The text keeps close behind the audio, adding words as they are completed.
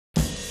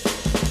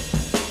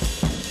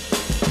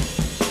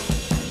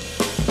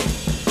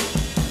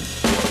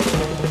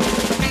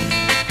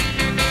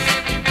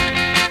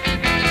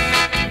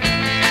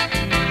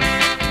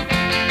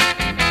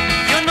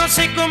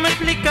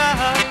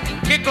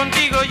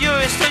yo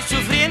estoy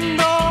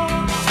sufriendo.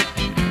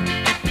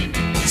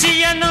 Si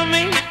ya no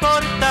me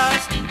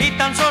importas y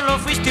tan solo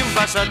fuiste un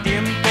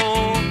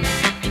pasatiempo.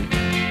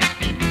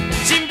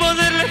 Sin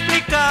poderlo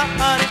explicar,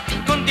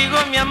 contigo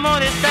mi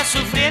amor está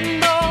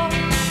sufriendo.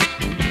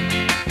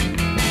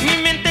 Mi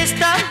mente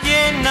está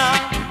llena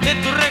de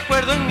tu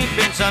recuerdo en mi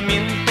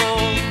pensamiento.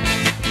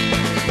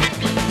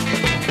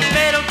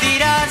 Pero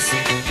dirás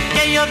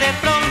que yo de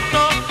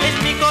pronto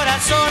es mi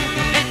corazón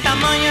el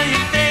tamaño de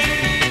un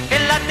tren que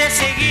late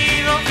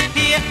seguido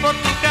y es por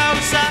tu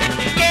causa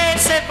que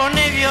se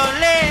pone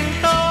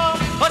violento.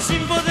 O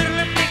sin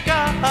poderlo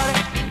explicar,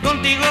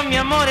 contigo mi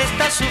amor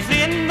está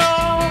sufriendo.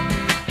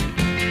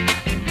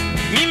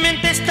 Mi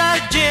mente está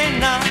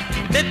llena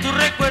de tu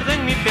recuerdo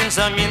en mi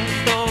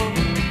pensamiento.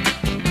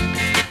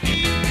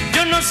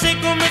 Yo no sé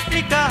cómo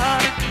explicar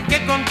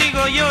que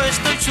contigo yo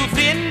estoy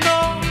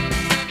sufriendo.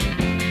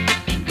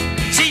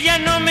 Si ya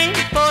no me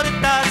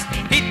importas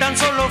y tan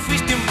solo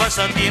fuiste un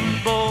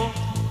pasatiempo.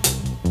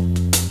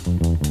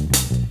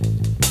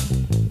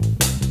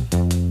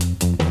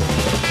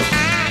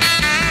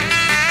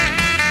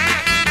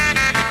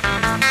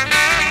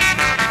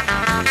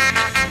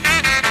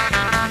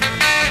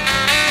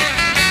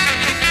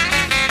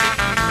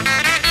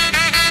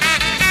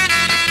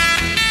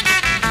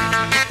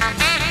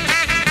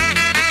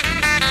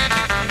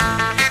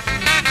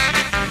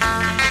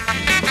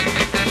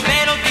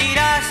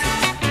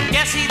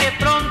 Así de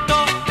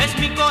pronto es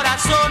mi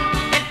corazón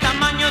el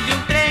tamaño de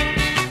un tren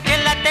que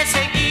late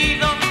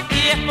seguido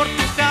y es por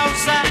tu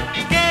causa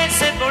que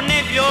se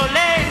pone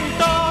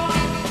violento.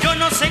 Yo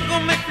no sé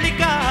cómo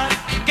explicar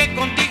que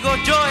contigo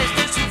yo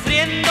estoy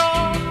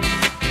sufriendo.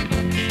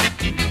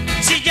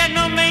 Si ya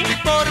no me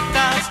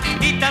importas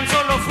y tan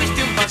solo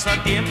fuiste un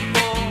pasatiempo.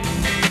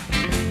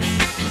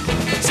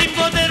 Sin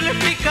poderlo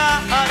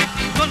explicar,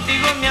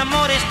 contigo mi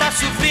amor está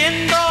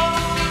sufriendo.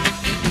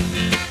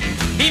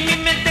 Y mi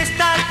mente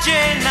está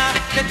llena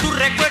de tu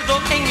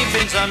recuerdo en mi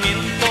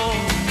pensamiento.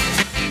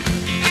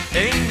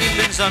 En mi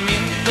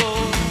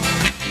pensamiento.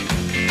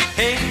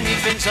 En mi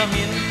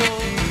pensamiento.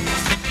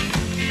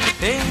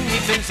 En mi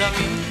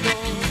pensamiento.